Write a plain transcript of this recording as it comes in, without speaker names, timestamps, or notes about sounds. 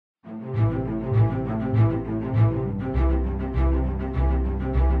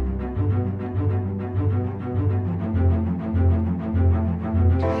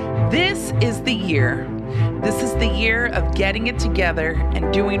the year. This is the year of getting it together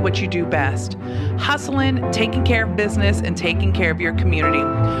and doing what you do best. Hustling, taking care of business, and taking care of your community.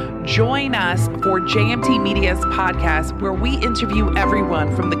 Join us for JMT Media's podcast, where we interview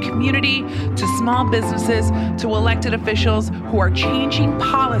everyone from the community to small businesses to elected officials who are changing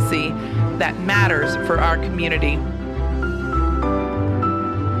policy that matters for our community.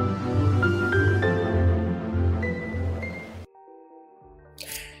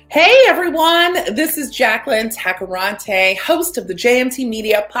 Hey everyone, this is Jacqueline Tacarante, host of the JMT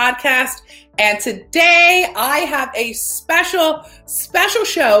Media podcast, and today I have a special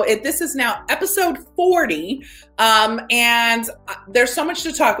show. This is now episode 40, and there's so much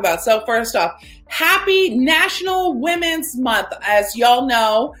to talk about. So first off, happy National Women's Month. As y'all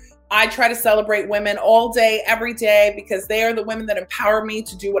know, I try to celebrate women all day, every day, because they are the women that empower me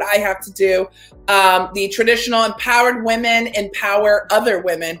to do what I have to do. The traditional empowered women empower other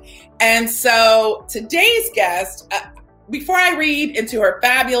women. And so today's guest, before I read into her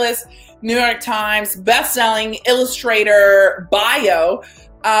fabulous New York Times bestselling illustrator bio,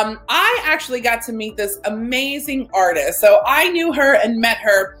 I actually got to meet this amazing artist. So I knew her and met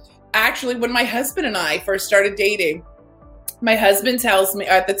her actually when my husband and I first started dating. My husband tells me,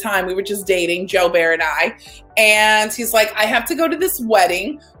 at the time we were just dating, Joe Bear and I, and he's like, I have to go to this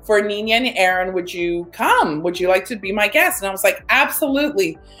wedding for Nina and Aaron. Would you come? Would you like to be my guest? And I was like,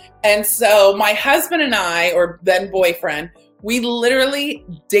 absolutely. And so my husband and I, or then boyfriend, we literally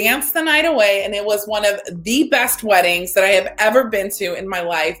danced the night away, and it was one of the best weddings that I have ever been to in my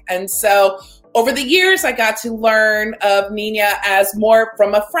life. And so over the years, I got to learn of Nina as more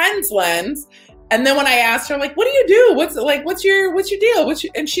from a friend's lens. And then when I asked her, like, what do you do? What's your deal?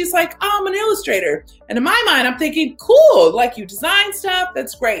 And she's like, oh, I'm an illustrator. And in my mind, I'm thinking, cool, like you design stuff.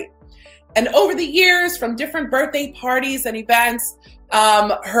 That's great. And over the years, from different birthday parties and events,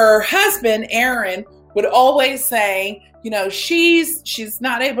 her husband, Aaron, would always say, you know, she's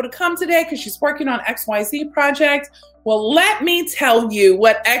not able to come today because she's working on XYZ project. Well, let me tell you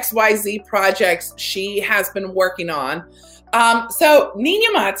what XYZ projects she has been working on. So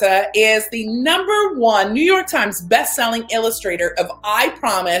Nina Mata is the #1 New York Times bestselling illustrator of I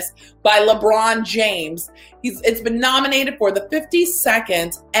Promise by LeBron James. It's been nominated for the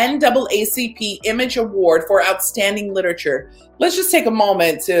 52nd NAACP Image Award for Outstanding Literature. Let's just take a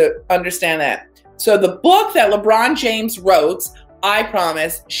moment to understand that. So the book that LeBron James wrote, I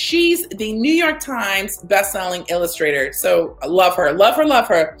Promise, she's the New York Times bestselling illustrator. So I love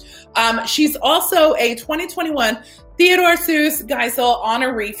her. She's also a 2021 Theodore Seuss Geisel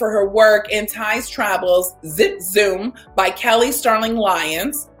honoree for her work in Ty's Travels, Zip Zoom by Kelly Starling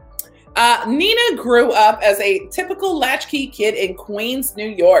Lyons. Nina grew up as a typical latchkey kid in Queens, New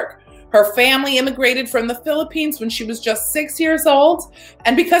York. Her family immigrated from the Philippines when she was just 6 years old.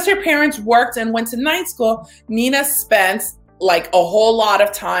 And because her parents worked and went to night school, Nina spent like a whole lot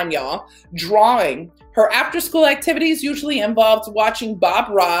of time, y'all, drawing. Her after-school activities usually involved watching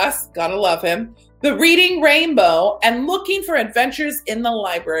Bob Ross, gotta love him, the Reading Rainbow, and looking for adventures in the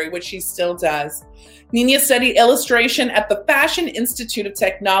library, which she still does. Nina studied illustration at the Fashion Institute of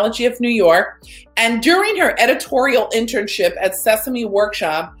Technology of New York, and during her editorial internship at Sesame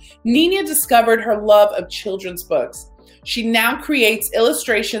Workshop, Nina discovered her love of children's books. She now creates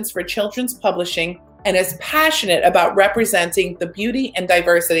illustrations for children's publishing and is passionate about representing the beauty and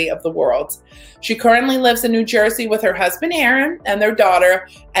diversity of the world. She currently lives in New Jersey with her husband, Aaron, and their daughter,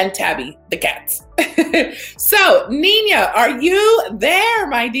 and Tabby, the cats. So, Nina, are you there,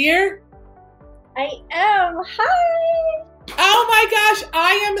 my dear? I am. Hi. Oh my gosh,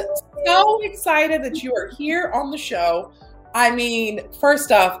 I am so excited that you are here on the show. I mean,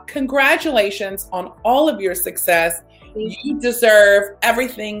 first off, congratulations on all of your success. You deserve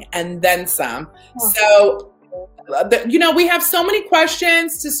everything and then some. So, we have so many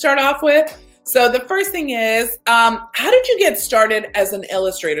questions to start off with. So the first thing is, how did you get started as an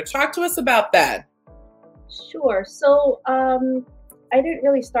illustrator? Talk to us about that. Sure. So I didn't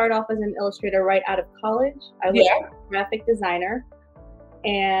really start off as an illustrator right out of college. I was a graphic designer,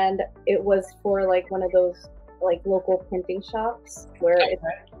 and it was for like one of those like local printing shops where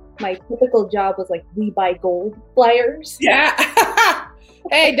my typical job was like, we buy gold flyers. Yeah.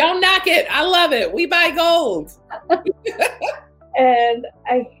 Hey, don't knock it. I love it. We buy gold. And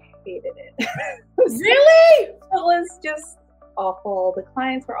I hated it. Really? It was just awful. The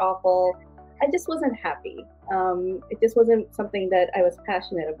clients were awful. I just wasn't happy. It just wasn't something that I was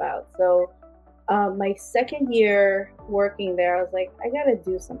passionate about. So my second year working there, I was like, I got to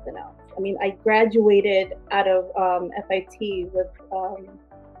do something else. I mean, I graduated out of FIT with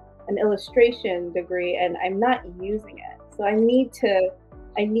an illustration degree, and I'm not using it. So I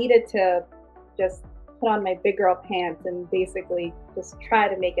needed to just put on my big girl pants and basically just try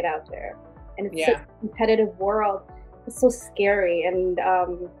to make it out there. And it's such a competitive world. It's so scary. And,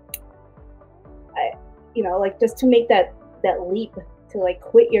 like just to make that leap to like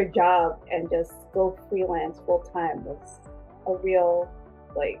quit your job and just go freelance full time was a real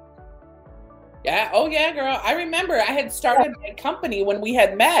Yeah. Oh yeah, girl. I remember I had started my company when we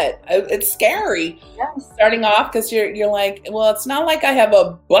had met. It's scary starting off because you're like, well, it's not like I have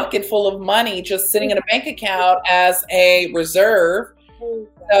a bucket full of money just sitting in a bank account as a reserve.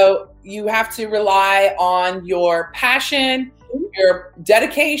 So you have to rely on your passion, your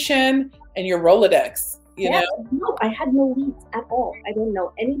dedication, and your Rolodex. You know? No, I had no leads at all. I didn't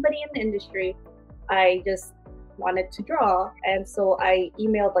know anybody in the industry. I just wanted to draw, and so I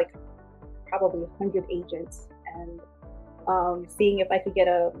emailed like probably 100 agents and seeing if I could get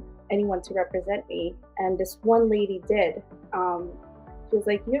anyone to represent me. And this one lady did. She was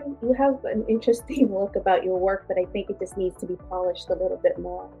like, you have an interesting look about your work, but I think it just needs to be polished a little bit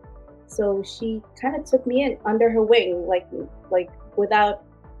more. So she kind of took me in under her wing, like without.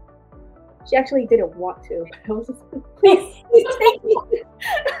 She actually didn't want to. I was just like, please take me.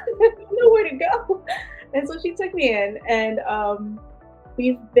 I don't know where to go. And so she took me in, and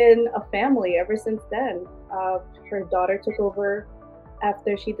we've been a family ever since then. Her daughter took over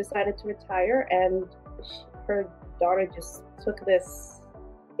after she decided to retire, and her daughter just took this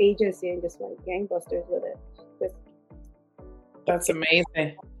agency and just went gangbusters with it. That's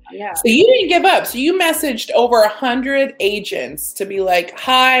amazing. Yeah. So you didn't give up. So you messaged over 100 agents to be like,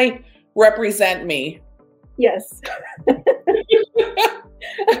 hi, represent me. Yes.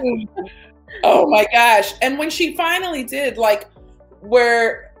 Oh my gosh. And when she finally did, like,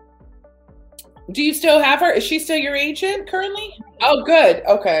 do you still have her? Is she still your agent currently? Oh, good.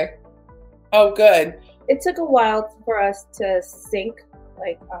 Okay. Oh, good. It took a while for us to sync,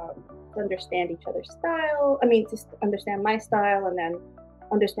 to understand each other's style. I mean, to understand my style and then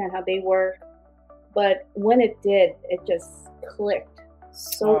understand how they work. But when it did, it just clicked.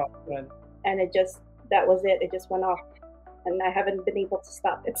 So good. And that was it. It just went off. And I haven't been able to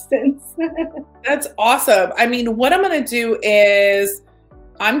stop it since. That's awesome. I mean, what I'm going to do is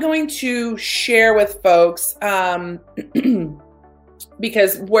I'm going to share with folks,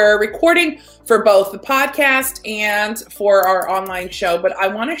 because we're recording for both the podcast and for our online show, but I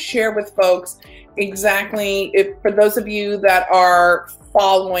want to share with folks exactly, for those of you that are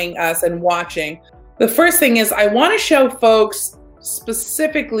following us and watching, the first thing is I want to show folks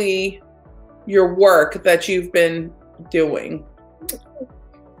specifically your work that you've been doing.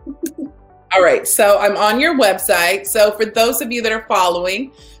 All right, so I'm on your website. So for those of you that are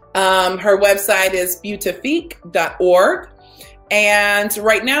following, her website is beautifique.org. And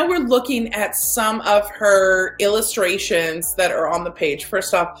right now we're looking at some of her illustrations that are on the page.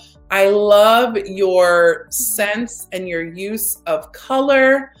 First off, I love your sense and your use of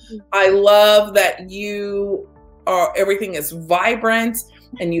color. I love that everything is vibrant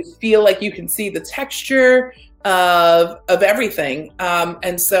and you feel like you can see the texture of everything.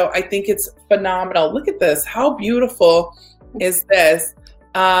 And so I think it's phenomenal. Look at this. How beautiful is this?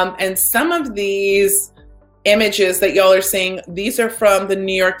 And some of these images that y'all are seeing, these are from the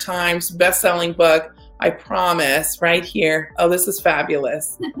New York Times best-selling book, I Promise, right here. Oh, this is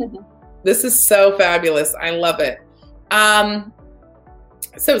fabulous. This is so fabulous. I love it.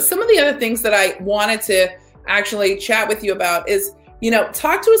 So some of the other things that I wanted to actually chat with you about is,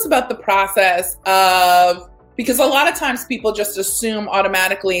 talk to us about the process of, because a lot of times people just assume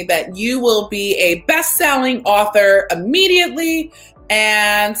automatically that you will be a best-selling author immediately.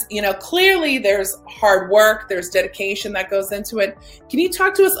 And, clearly there's hard work, there's dedication that goes into it. Can you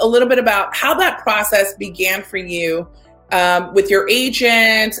talk to us a little bit about how that process began for you with your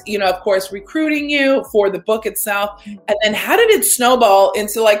agent, of course, recruiting you for the book itself? And then how did it snowball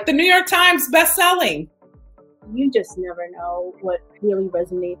into like the New York Times bestselling? You just never know what really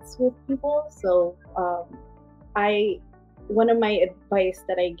resonates with people. So one of my advice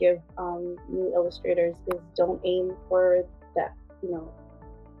that I give new illustrators is don't aim for that.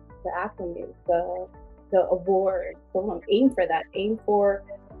 The accolade, the award. Don't aim for that. Aim for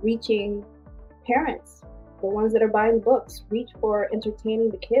reaching parents, the ones that are buying books. Reach for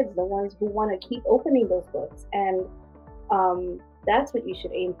entertaining the kids, the ones who want to keep opening those books. And that's what you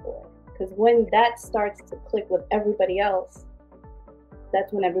should aim for. Because when that starts to click with everybody else,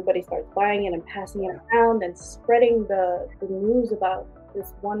 that's when everybody starts buying it and passing it around and spreading the news about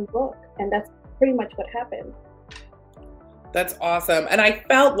this one book. And that's pretty much what happened. That's awesome. And I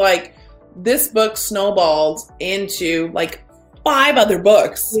felt like this book snowballed into like 5 other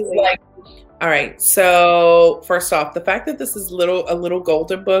books. Really? Like All right. So first off, the fact that this is a little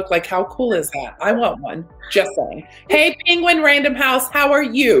golden book, like how cool is that? I want one. Just saying. Hey, Penguin Random House, how are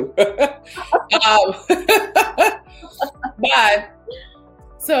you? But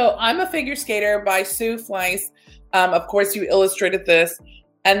so I'm a Figure Skater by Sue Fleiss. Of course, you illustrated this.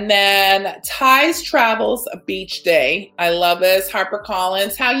 And then Ty's Travels, A Beach Day. I love this.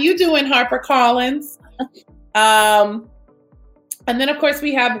 HarperCollins. How you doing, HarperCollins? And then, of course,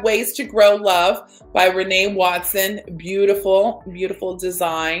 we have Ways to Grow Love by Renee Watson. Beautiful, beautiful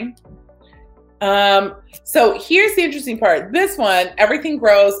design. So here's the interesting part. This one, Everything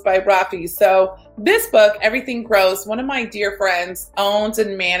Grows by Rafi. So this book, Everything Grows, one of my dear friends owns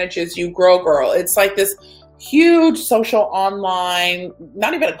and manages You Grow Girl. It's like this huge social online,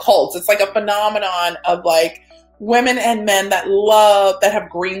 not even a cult. It's like a phenomenon of like women and men that have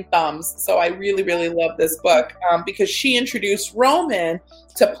green thumbs. So I really, really love this book because she introduced Roman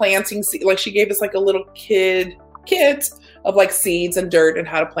to planting seeds. Like she gave us like a little kit of like seeds and dirt and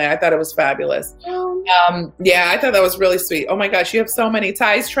how to plant. I thought it was fabulous. Yeah, I thought that was really sweet. Oh my gosh, you have so many.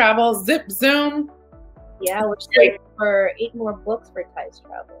 Ty's Travels, Zip Zoom. Yeah, we're straight for 8 more books for Ty's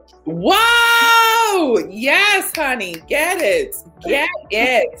Travels. Wow! Yes, honey. Get it.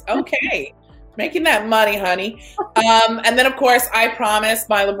 Okay. Making that money, honey. And then, of course, I Promise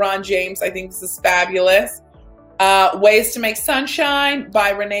by LeBron James. I think this is fabulous. Ways to Make Sunshine by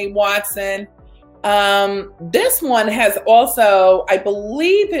Renee Watson. This one has also, I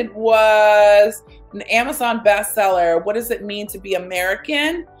believe it was an Amazon bestseller. What does it mean to be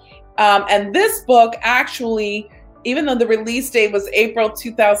American? And this book actually, even though the release date was April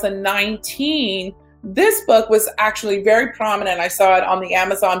 2019, this book was actually very prominent. I saw it on the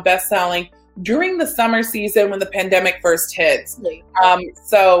Amazon bestselling during the summer season when the pandemic first hit.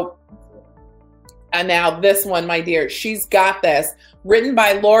 And now this one, my dear, She's Got This, written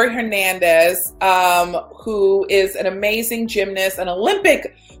by Lori Hernandez, who is an amazing gymnast, an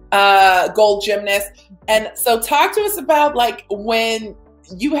Olympic gold gymnast. And so talk to us about like when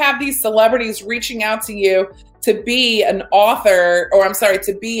you have these celebrities reaching out to you to be an author, or I'm sorry,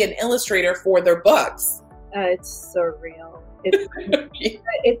 to be an illustrator for their books. It's surreal.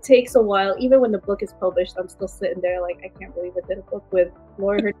 It takes a while. Even when the book is published, I'm still sitting there like, I can't believe I did a book with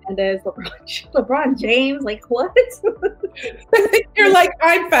Lori Hernandez, LeBron James. Like, what? You're like,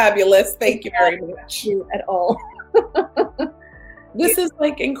 I'm fabulous. Thank you very much. At all. This is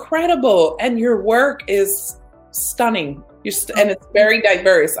like incredible. And your work is stunning. And it's very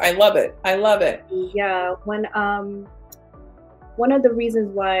diverse. I love it. Yeah. When one of the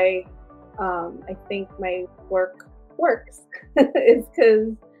reasons why I think my work works is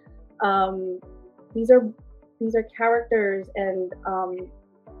because these are characters and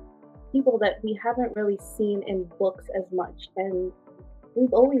people that we haven't really seen in books as much, and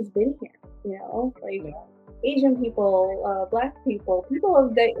we've always been here, you know, like Asian people, Black people, people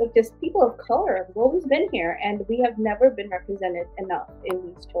of color have always been here, and we have never been represented enough in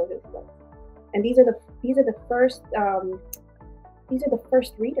these children's books. And these are the first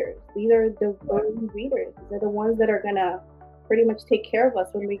readers. These are the early readers. These are the ones that are gonna pretty much take care of us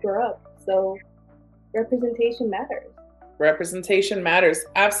when we grow up. So representation matters. Representation matters.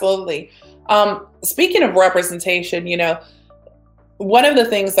 Absolutely. Speaking of representation, you know, one of the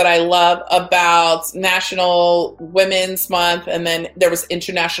things that I love about National Women's Month, and then there was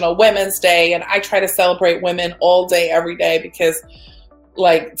International Women's Day, and I try to celebrate women all day, every day, because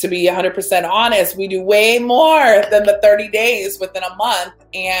like, to be 100% honest, we do way more than the 30 days within a month.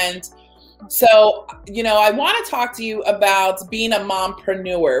 And so, you know, I want to talk to you about being a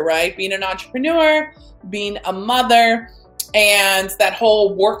mompreneur, right? Being an entrepreneur, being a mother, and that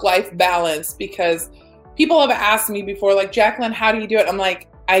whole work-life balance, because people have asked me before, like, Jacqueline, how do you do it? I'm like,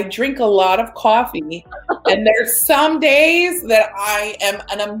 I drink a lot of coffee, and there's some days that I am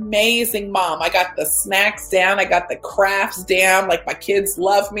an amazing mom. I got the snacks down. I got the crafts down. Like, my kids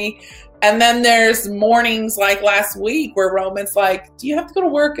love me. And then there's mornings like last week where Roman's like, do you have to go to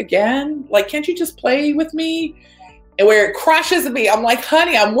work again? Like, can't you just play with me? And where it crushes me, I'm like,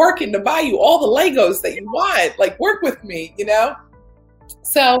 honey, I'm working to buy you all the Legos that you want. Like, work with me, you know?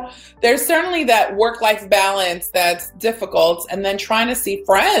 So there's certainly that work-life balance that's difficult. And then trying to see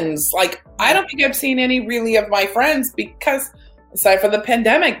friends. Like, I don't think I've seen any really of my friends because, aside from the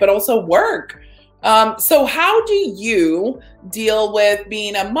pandemic, but also work. So how do you deal with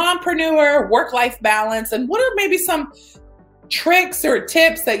being a mompreneur, work-life balance, and what are maybe some tricks or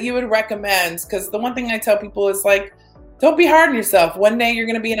tips that you would recommend? Because the one thing I tell people is like, don't be hard on yourself. One day you're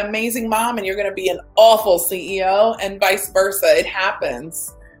going to be an amazing mom and you're going to be an awful CEO, and vice versa. It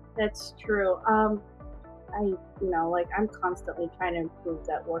happens. That's true. I'm constantly trying to improve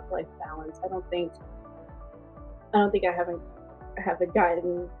that work-life balance. I don't think I haven't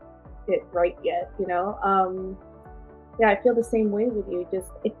gotten it right yet, Yeah, I feel the same way with you.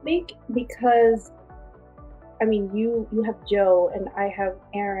 Just, I think because, you have Joe and I have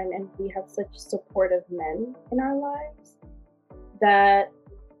Aaron, and we have such supportive men in our lives that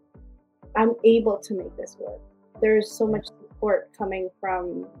I'm able to make this work. There's so much support coming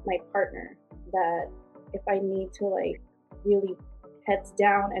from my partner that if I need to really heads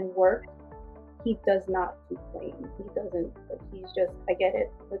down and work, he does not complain. He doesn't, he's just, I get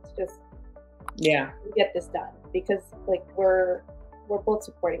it. Let's just get this done, because we're both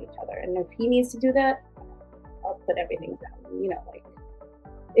supporting each other. And if he needs to do that, I'll put everything down.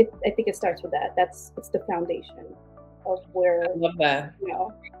 I think it starts with that. It's the foundation of where. I love that.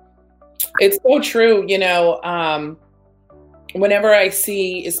 It's so true. Whenever I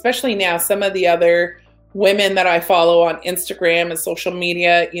see, especially now, some of the other women that I follow on Instagram and social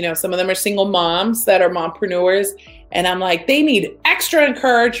media, some of them are single moms that are mompreneurs. And I'm like, they need extra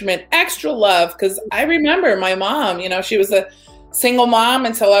encouragement, extra love. Because I remember my mom, she was a single mom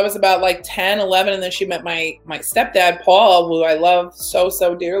until I was about 10, 11. And then she met my stepdad, Paul, who I love so,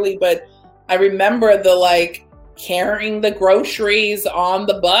 so dearly. But I remember the carrying the groceries on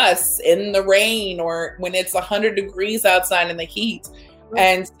the bus in the rain, or when it's 100 degrees outside in the heat.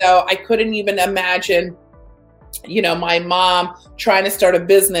 And so I couldn't even imagine, my mom trying to start a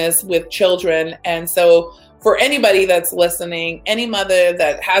business with children. And so for anybody that's listening, any mother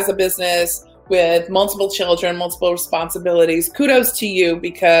that has a business with multiple children, multiple responsibilities, kudos to you,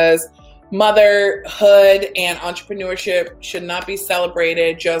 because motherhood and entrepreneurship should not be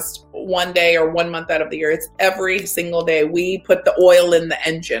celebrated just one day or 1 month out of the year. It's every single day. We put the oil in the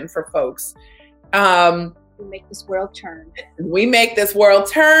engine for folks. We make this world turn. We make this world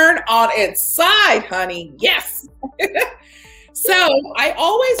turn on its side, honey. Yes. So I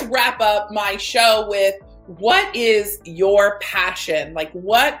always wrap up my show with, what is your passion?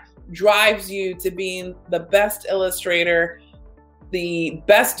 What drives you to being the best illustrator, the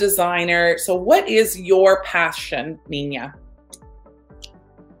best designer? So what is your passion, Nina?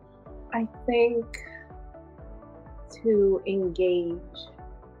 I think to engage.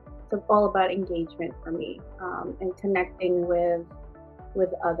 It's all about engagement for me, and connecting with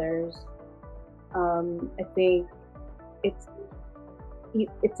others. I think it's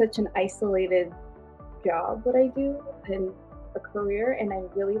such an isolated job what I do, and a career, and I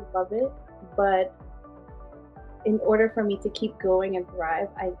really love it. But in order for me to keep going and thrive,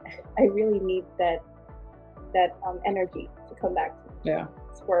 I really need that energy to come back to me. Yeah.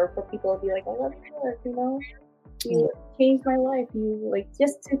 For people to be like, I love your work, you changed my life. You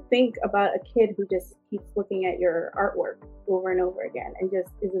just to think about a kid who just keeps looking at your artwork over and over again and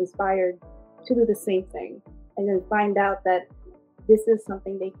just is inspired to do the same thing, and then find out that this is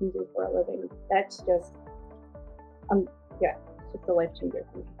something they can do for a living. That's just it's just a life changer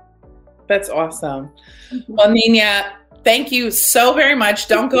for me. That's awesome. Well, Nina, thank you so very much.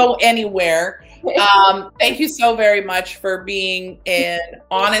 Don't go anywhere. Thank you so very much for being an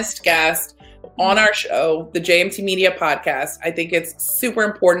honest guest on our show, the JMT Media Podcast. I think it's super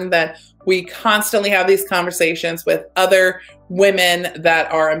important that we constantly have these conversations with other women that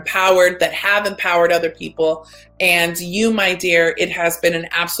are empowered, that have empowered other people. And you, my dear, it has been an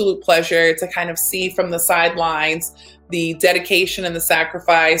absolute pleasure to kind of see from the sidelines the dedication and the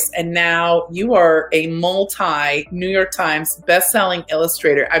sacrifice. And now you are a multi-New York Times bestselling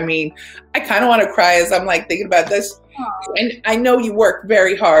illustrator. I mean, I kind of want to cry as I'm thinking about this. And I know you work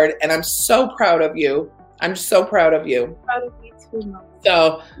very hard, and I'm so proud of you. I'm so proud of you. Proud of you too, Mom.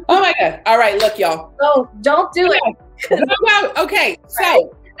 So, oh my God. All right, look, y'all. No, don't do it. No. Okay,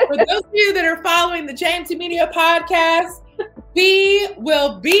 so for those of you that are following the JMT Media Podcast, we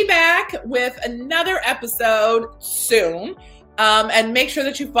will be back with another episode soon. And make sure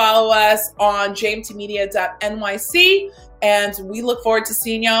that you follow us on jmtmedia.nyc. And we look forward to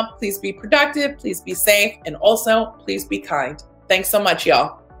seeing y'all. Please be productive. Please be safe. And also, please be kind. Thanks so much,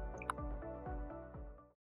 y'all.